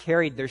I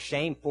carried their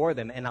shame for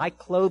them and I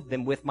clothed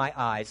them with my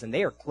eyes, and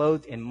they are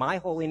clothed in my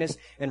holiness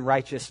and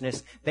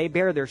righteousness. They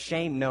bear their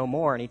shame no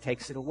more." And he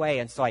takes it away.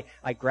 And so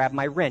I grab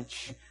my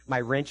wrench.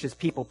 My wrench is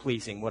people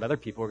pleasing, what other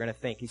people are going to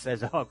think. He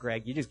says, "Oh,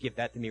 Greg, you just give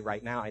that to me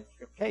right now."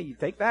 Okay, you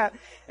take that.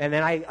 And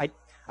then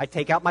I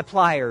take out my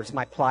pliers.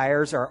 My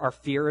pliers are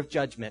fear of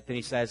judgment. And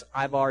he says,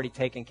 "I've already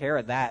taken care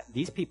of that.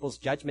 These people's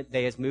judgment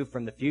day has moved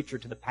from the future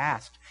to the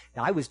past.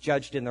 Now, I was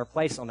judged in their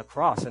place on the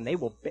cross, and they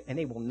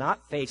will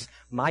not face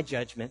my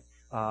judgment.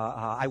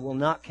 I will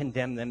not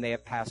condemn them. They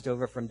have passed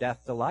over from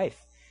death to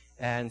life."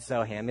 And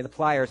so hand me the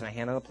pliers, and I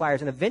hand him the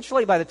pliers. And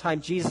eventually, by the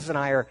time Jesus and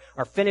I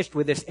are finished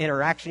with this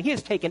interaction, he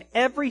has taken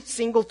every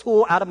single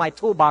tool out of my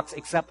toolbox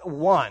except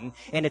one,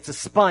 and it's a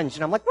sponge.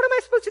 And I'm like, "What am I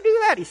supposed to do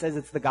with that?" He says,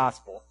 "It's the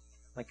gospel."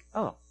 Like,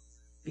 oh,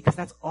 because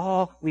that's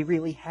all we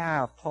really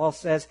have. Paul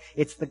says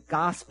it's the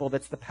gospel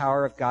that's the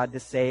power of God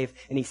to save.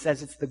 And he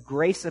says it's the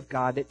grace of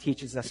God that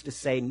teaches us to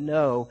say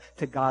no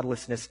to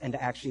godlessness and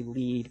to actually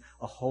lead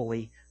a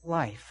holy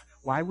life.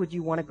 Why would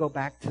you want to go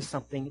back to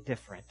something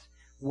different?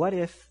 What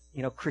if,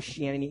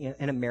 Christianity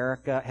in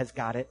America has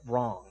got it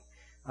wrong?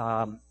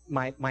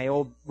 My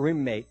old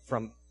roommate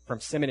from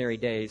seminary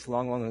days,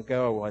 long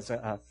ago, was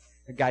a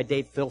guy,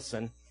 Dave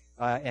Filson,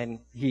 and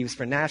he was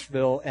from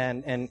Nashville,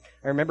 and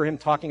I remember him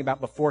talking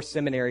about before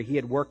seminary, he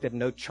had worked at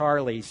No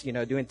Charlie's,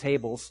 doing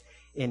tables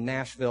in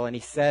Nashville, and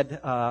he said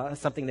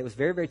something that was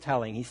very, very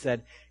telling. He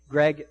said,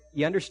 Greg,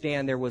 you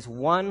understand there was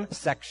one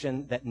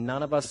section that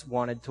none of us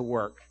wanted to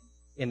work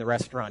in the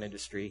restaurant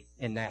industry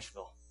in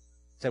Nashville.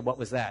 I said, what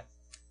was that?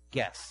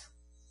 Guess.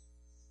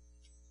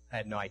 I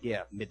had no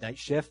idea. Midnight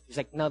shift? He's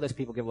like, no, those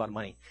people give a lot of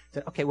money. I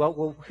said, okay,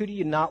 well, who do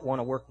you not want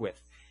to work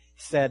with?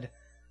 He said,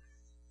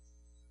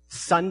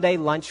 Sunday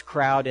lunch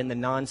crowd in the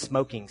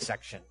non-smoking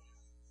section.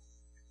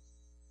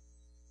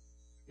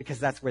 Because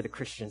that's where the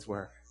Christians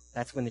were.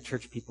 That's when the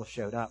church people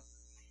showed up.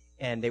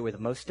 And they were the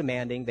most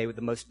demanding. They were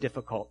the most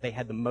difficult. They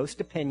had the most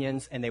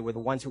opinions, and they were the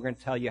ones who were going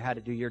to tell you how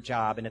to do your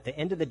job. And at the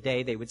end of the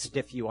day, they would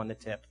stiff you on the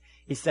tip.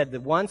 He said the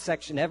one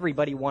section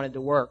everybody wanted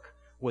to work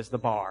was the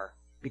bar.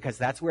 Because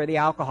that's where the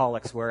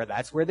alcoholics were,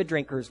 that's where the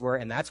drinkers were,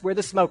 and that's where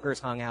the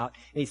smokers hung out.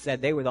 And he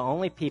said they were the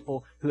only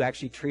people who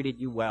actually treated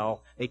you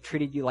well. They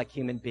treated you like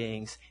human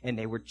beings, and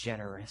they were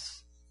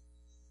generous.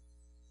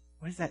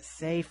 What does that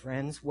say,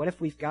 friends? What if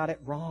we've got it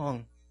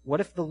wrong? What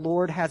if the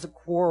Lord has a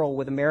quarrel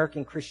with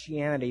American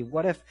Christianity?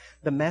 What if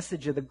the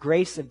message of the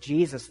grace of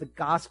Jesus, the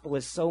gospel,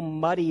 is so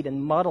muddied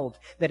and muddled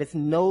that it's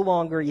no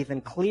longer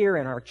even clear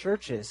in our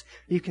churches?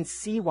 You can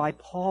see why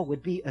Paul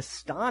would be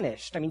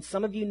astonished. I mean,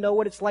 some of you know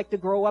what it's like to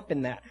grow up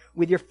in that,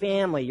 with your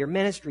family, your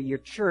ministry, your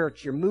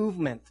church, your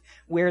movement,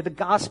 where the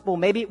gospel,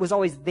 maybe it was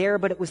always there,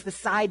 but it was the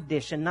side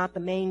dish and not the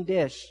main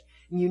dish.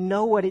 And you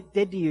know what it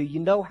did to you.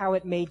 You know how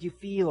it made you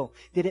feel.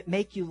 Did it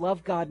make you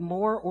love God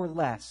more or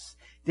less?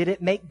 Did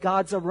it make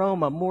God's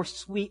aroma more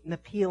sweet and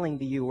appealing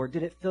to you, or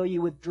did it fill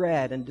you with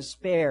dread and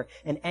despair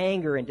and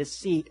anger and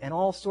deceit and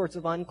all sorts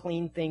of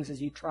unclean things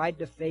as you tried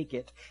to fake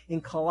it? In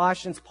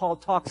Colossians, Paul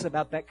talks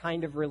about that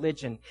kind of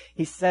religion.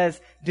 He says,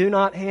 do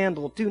not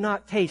handle, do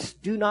not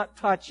taste, do not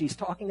touch. He's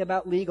talking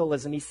about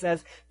legalism. He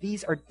says,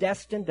 these are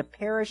destined to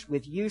perish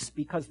with use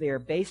because they are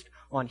based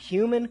on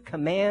human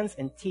commands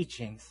and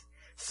teachings.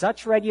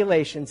 Such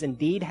regulations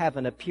indeed have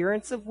an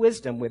appearance of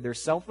wisdom with their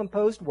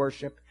self-imposed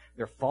worship,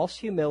 their false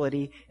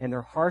humility, and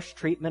their harsh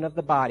treatment of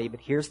the body.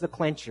 But here's the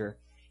clincher.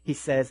 He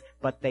says,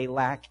 but they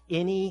lack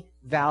any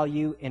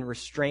value in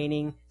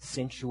restraining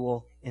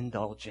sensual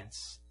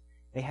indulgence.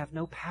 They have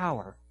no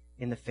power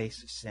in the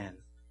face of sin.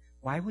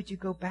 Why would you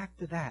go back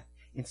to that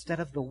instead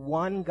of the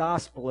one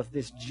gospel of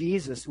this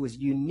Jesus who is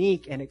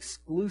unique and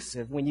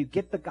exclusive? When you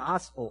get the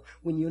gospel,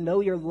 when you know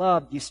you're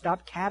loved, you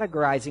stop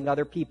categorizing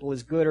other people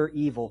as good or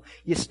evil.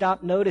 You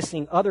stop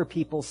noticing other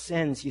people's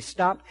sins. You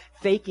stop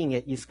faking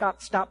it. You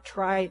stop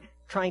trying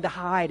to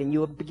hide, and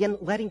you begin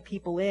letting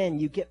people in.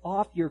 You get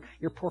off your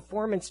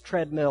performance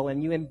treadmill,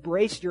 and you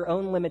embrace your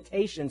own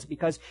limitations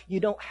because you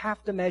don't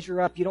have to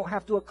measure up. You don't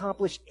have to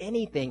accomplish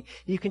anything.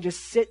 You can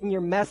just sit in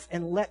your mess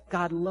and let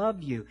God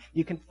love you.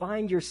 You can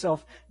find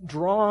yourself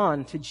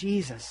drawn to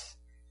Jesus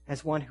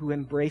as one who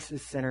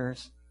embraces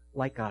sinners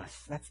like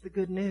us. That's the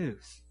good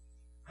news.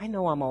 I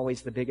know I'm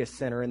always the biggest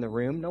sinner in the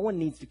room. No one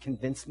needs to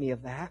convince me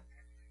of that.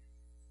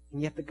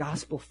 And yet the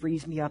gospel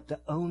frees me up to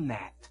own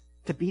that,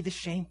 to be the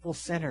shameful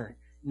sinner,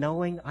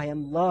 knowing I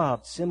am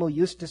loved, simul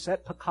justus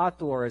et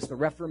peccator is the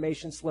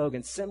Reformation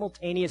slogan,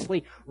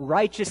 simultaneously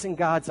righteous in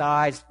God's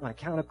eyes on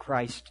account of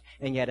Christ,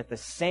 and yet at the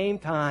same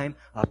time,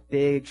 a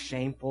big,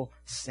 shameful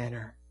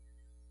sinner.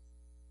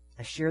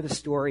 I share the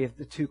story of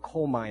the two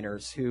coal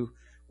miners who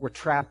were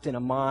trapped in a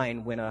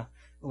mine when a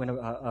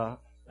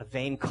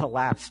vein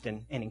collapsed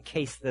and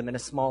encased them in a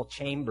small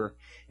chamber.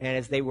 And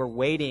as they were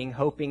waiting,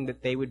 hoping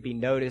that they would be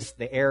noticed,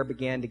 the air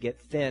began to get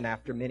thin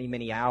after many,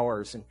 many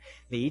hours. And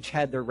they each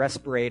had their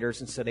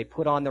respirators, and so they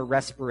put on their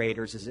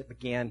respirators as it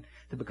began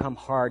to become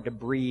hard to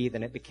breathe.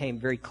 And it became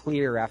very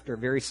clear after a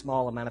very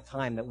small amount of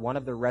time that one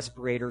of their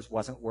respirators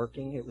wasn't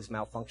working. It was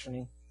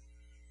malfunctioning.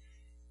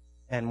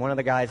 And one of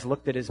the guys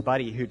looked at his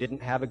buddy who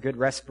didn't have a good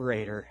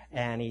respirator,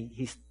 and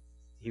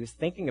he was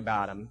thinking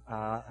about him,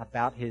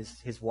 about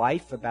his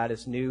wife, about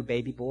his new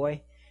baby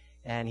boy.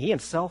 And he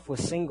himself was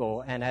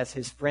single. And as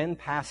his friend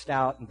passed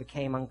out and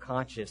became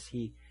unconscious,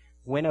 he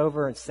went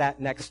over and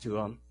sat next to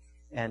him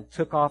and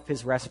took off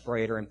his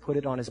respirator and put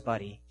it on his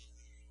buddy.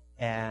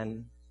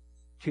 And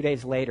 2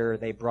 days later,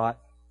 they brought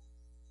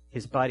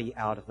his buddy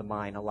out of the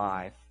mine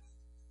alive.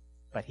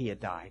 But he had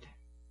died.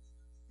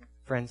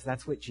 Friends,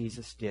 that's what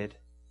Jesus did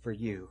for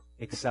you.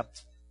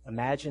 Except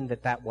imagine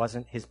that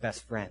wasn't his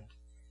best friend.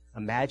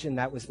 Imagine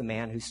that was the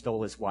man who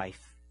stole his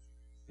wife,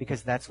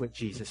 because that's what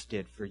Jesus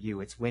did for you.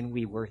 It's when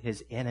we were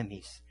his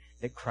enemies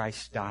that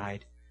Christ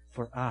died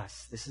for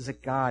us. This is a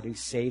God who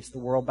saves the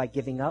world by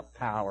giving up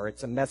power.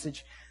 It's a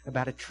message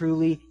about a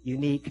truly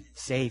unique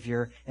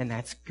Savior, and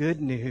that's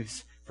good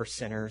news for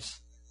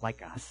sinners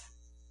like us.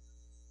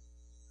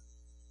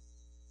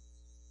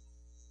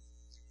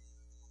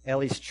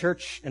 Ellie's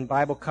church and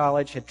Bible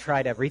college had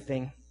tried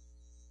everything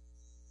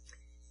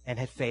and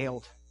had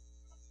failed.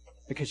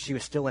 because she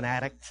was still an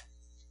addict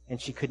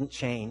and she couldn't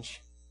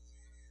change.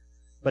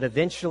 But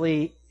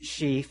eventually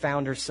she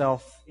found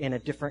herself in a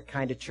different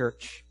kind of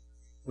church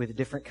with a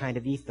different kind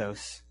of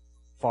ethos,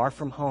 far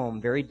from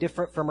home, very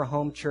different from her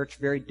home church,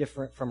 very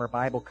different from her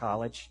Bible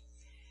college.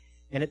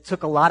 And it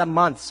took a lot of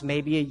months,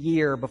 maybe a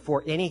year,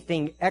 before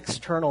anything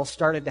external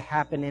started to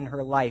happen in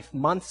her life.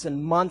 Months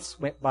and months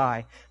went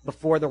by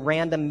before the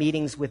random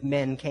meetings with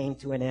men came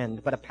to an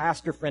end. But a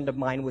pastor friend of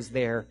mine was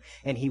there,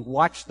 and he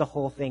watched the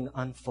whole thing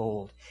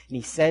unfold. And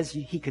he says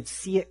he could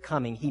see it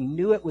coming. He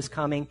knew it was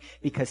coming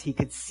because he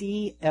could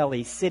see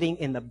Ellie sitting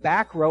in the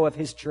back row of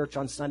his church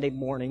on Sunday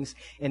mornings,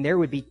 and there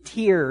would be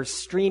tears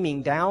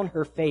streaming down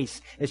her face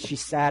as she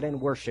sat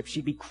in worship.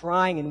 She'd be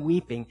crying and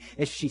weeping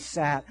as she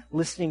sat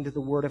listening to the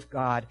Word of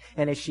God.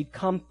 And as she'd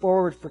come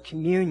forward for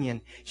communion,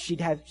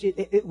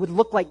 it would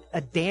look like a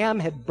dam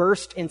had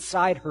burst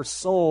inside her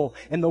soul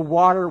and the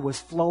water was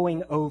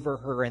flowing over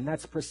her. And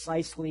that's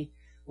precisely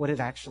what had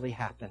actually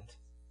happened.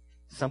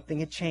 Something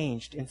had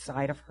changed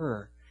inside of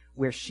her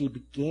where she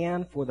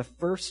began for the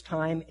first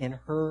time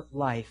in her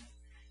life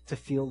to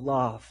feel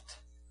loved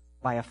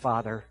by a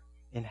Father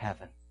in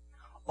heaven.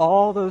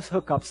 All those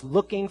hookups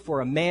looking for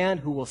a man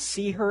who will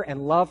see her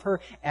and love her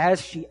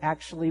as she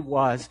actually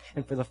was.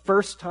 And for the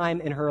first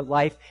time in her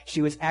life,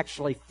 she was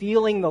actually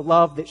feeling the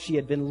love that she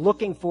had been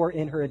looking for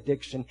in her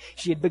addiction.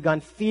 She had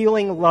begun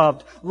feeling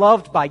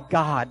loved by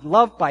God,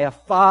 loved by a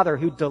Father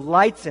who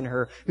delights in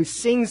her, who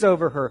sings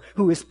over her,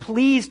 who is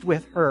pleased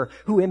with her,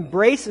 who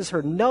embraces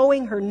her,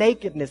 knowing her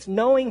nakedness,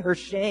 knowing her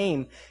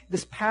shame.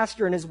 This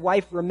pastor and his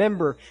wife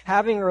remember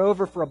having her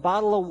over for a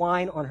bottle of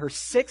wine on her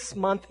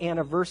 6-month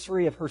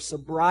anniversary of her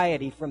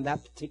sobriety from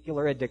that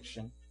particular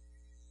addiction.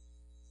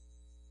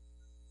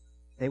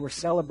 They were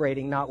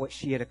celebrating not what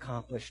she had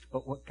accomplished,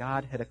 but what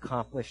God had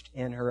accomplished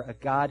in her. A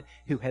God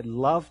who had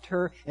loved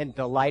her and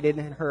delighted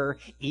in her,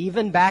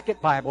 even back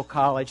at Bible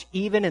college,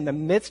 even in the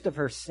midst of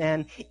her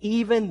sin,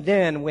 even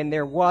then when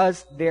there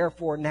was,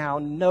 therefore now,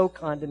 no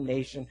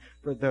condemnation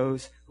for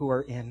those who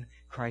are in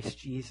Christ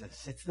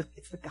Jesus.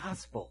 It's the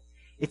gospel.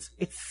 It's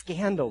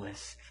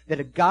scandalous that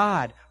a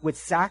God would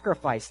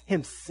sacrifice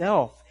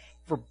himself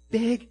for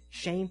big,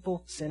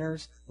 shameful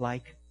sinners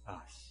like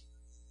us.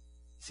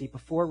 See,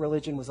 before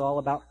religion was all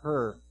about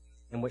her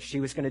and what she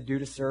was going to do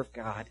to serve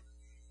God.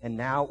 And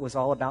now it was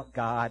all about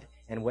God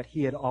and what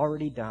he had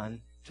already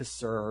done to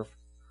serve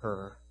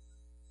her.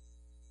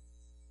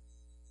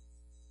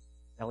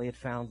 Ellie had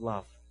found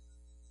love.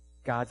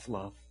 God's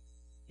love.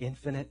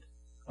 Infinite,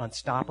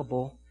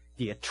 unstoppable,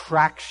 the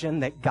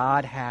attraction that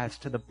God has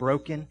to the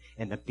broken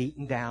and the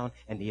beaten down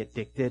and the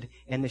addicted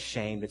and the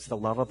shamed. It's the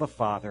love of a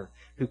Father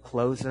who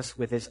clothes us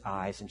with his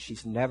eyes, and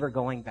she's never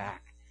going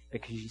back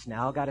because she's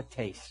now got a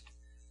taste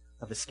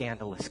of the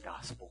scandalous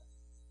gospel.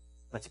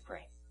 Let's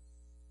pray.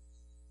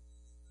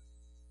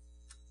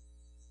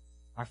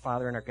 Our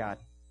Father and our God,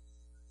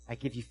 I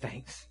give you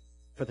thanks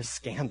for the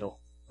scandal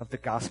of the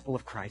gospel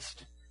of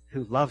Christ,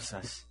 who loves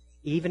us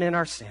even in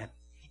our sin,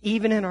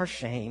 even in our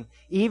shame,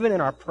 even in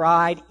our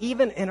pride,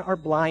 even in our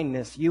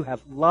blindness. You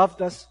have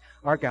loved us,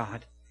 our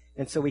God.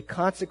 And so we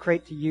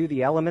consecrate to you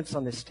the elements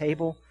on this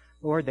table,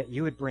 Lord, that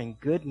you would bring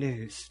good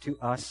news to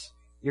us,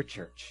 your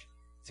church.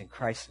 It's in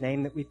Christ's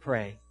name that we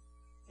pray.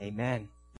 Amen.